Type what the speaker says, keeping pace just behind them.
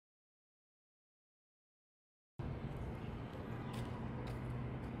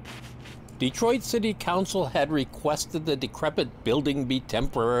Detroit City Council had requested the decrepit building be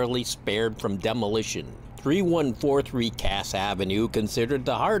temporarily spared from demolition. 3143 Cass Avenue, considered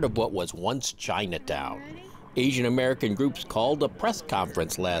the heart of what was once Chinatown. Asian American groups called a press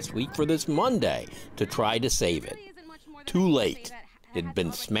conference last week for this Monday to try to save it. Too late. It had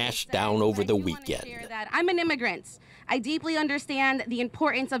been smashed down over the weekend. I'm an immigrant. I deeply understand the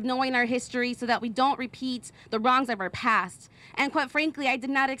importance of knowing our history so that we don't repeat the wrongs of our past. And quite frankly, I did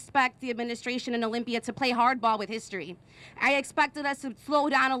not expect the administration in Olympia to play hardball with history. I expected us to slow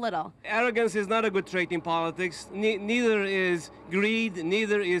down a little. Arrogance is not a good trait in politics. Neither is greed,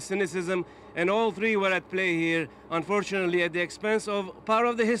 neither is cynicism. And all three were at play here, unfortunately, at the expense of part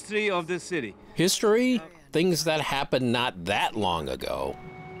of the history of this city. History? Things that happened not that long ago.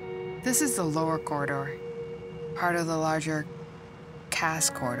 This is the lower corridor, part of the larger Cass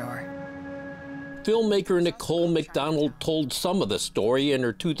corridor. Filmmaker Nicole McDonald told some of the story in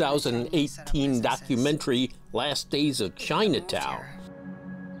her 2018 documentary, Last Days of Chinatown,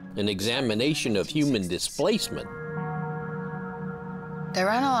 an examination of human displacement. They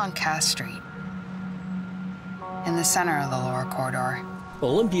run along Cass Street, in the center of the lower corridor.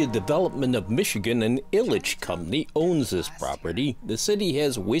 Olympia Development of Michigan, an Ilitch company, owns this property. The city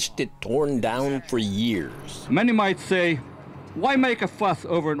has wished it torn down for years. Many might say, why make a fuss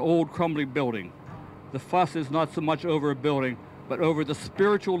over an old crumbling building? The fuss is not so much over a building, but over the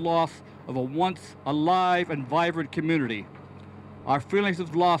spiritual loss of a once alive and vibrant community. Our feelings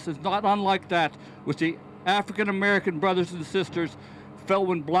of loss is not unlike that which the African-American brothers and sisters felt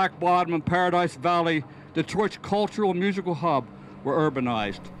when Black Bottom and Paradise Valley, Detroit's cultural and musical hub, were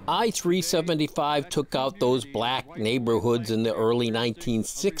urbanized. I-375 took out those black neighborhoods in the early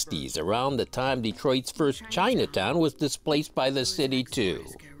 1960s, around the time Detroit's first Chinatown was displaced by the city too,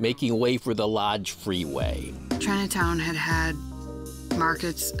 making way for the Lodge Freeway. Chinatown had had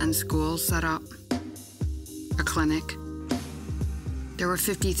markets and schools set up, a clinic. There were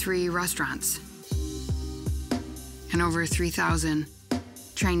 53 restaurants and over 3,000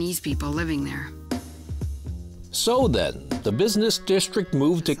 Chinese people living there. So then, the business district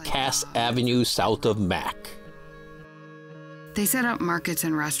moved to Cass Avenue south of Mack. They set up markets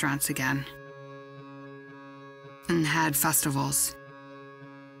and restaurants again and had festivals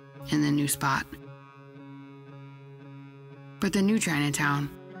in the new spot. But the new Chinatown,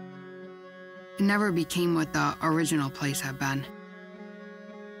 it never became what the original place had been.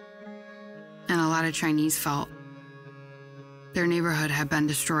 And a lot of Chinese felt their neighborhood had been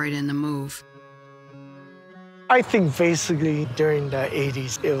destroyed in the move. I think basically during the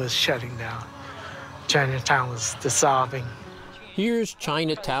 80s, it was shutting down. Chinatown was dissolving. Here's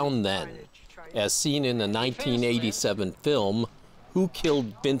Chinatown then, as seen in the 1987 film, Who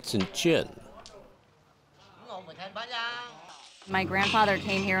Killed Vincent Chin? My grandfather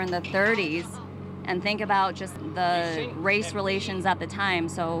came here in the 30s, and think about just the race relations at the time.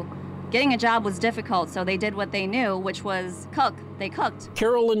 So getting a job was difficult, so they did what they knew, which was cook. They cooked.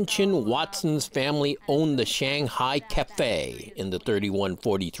 Carolyn Chin Watson's family owned the Shanghai Cafe in the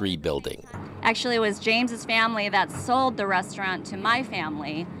 3143 building. Actually, it was James's family that sold the restaurant to my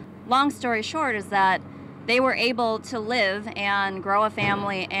family. Long story short is that they were able to live and grow a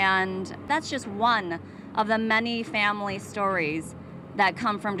family, and that's just one of the many family stories that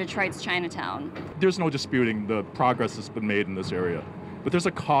come from Detroit's Chinatown. There's no disputing the progress that's been made in this area. But there's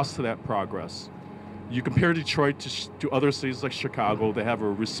a cost to that progress. You compare Detroit to other cities like Chicago, they have a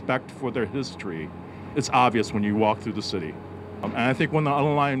respect for their history. It's obvious when you walk through the city. And I think one of the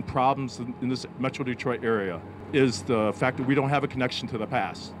underlying problems in this Metro Detroit area is the fact that we don't have a connection to the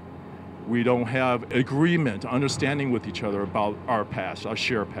past. We don't have agreement, understanding with each other about our past, our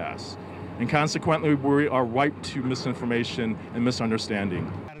shared past. And consequently, we are ripe to misinformation and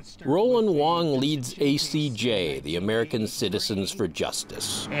misunderstanding. Roland Wong leads ACJ, the American Citizens for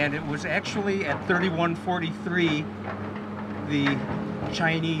Justice. And it was actually at 3143, the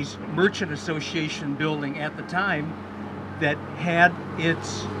Chinese Merchant Association building at the time, that had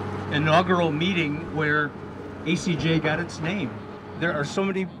its inaugural meeting where ACJ got its name. There are so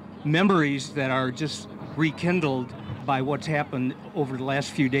many memories that are just rekindled by what's happened over the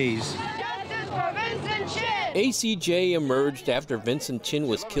last few days. ACJ emerged after Vincent Chin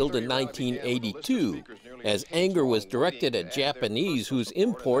was killed in 1982, as anger was directed at Japanese whose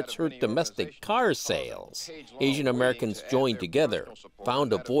imports hurt domestic car sales. Asian Americans joined together,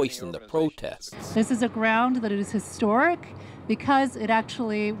 found a voice in the protests. This is a ground that is historic, because it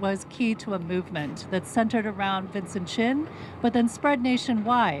actually was key to a movement that centered around Vincent Chin, but then spread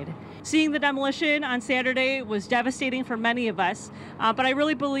nationwide. Seeing the demolition on Saturday was devastating for many of us, but I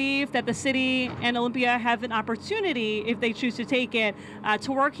really believe that the city and Olympia have an opportunity, if they choose to take it,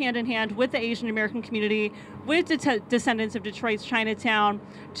 to work hand in hand with the Asian American community, with the descendants of Detroit's Chinatown,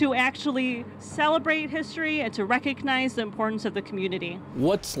 to actually celebrate history and to recognize the importance of the community.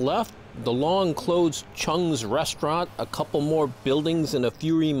 What's left? The long-closed Chung's restaurant, a couple more buildings, and a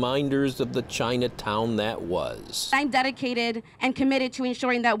few reminders of the Chinatown that was. I'm dedicated and committed to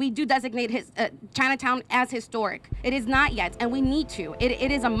ensuring that we do designate Chinatown as historic. It is not yet, and we need to.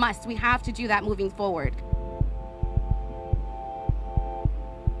 It is a must. We have to do that moving forward.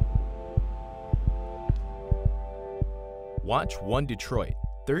 Watch One Detroit,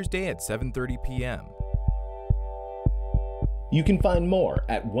 Thursday at 7:30 p.m. You can find more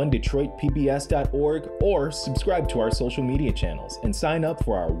at onedetroitpbs.org or subscribe to our social media channels and sign up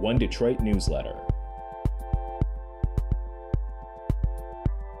for our One Detroit newsletter.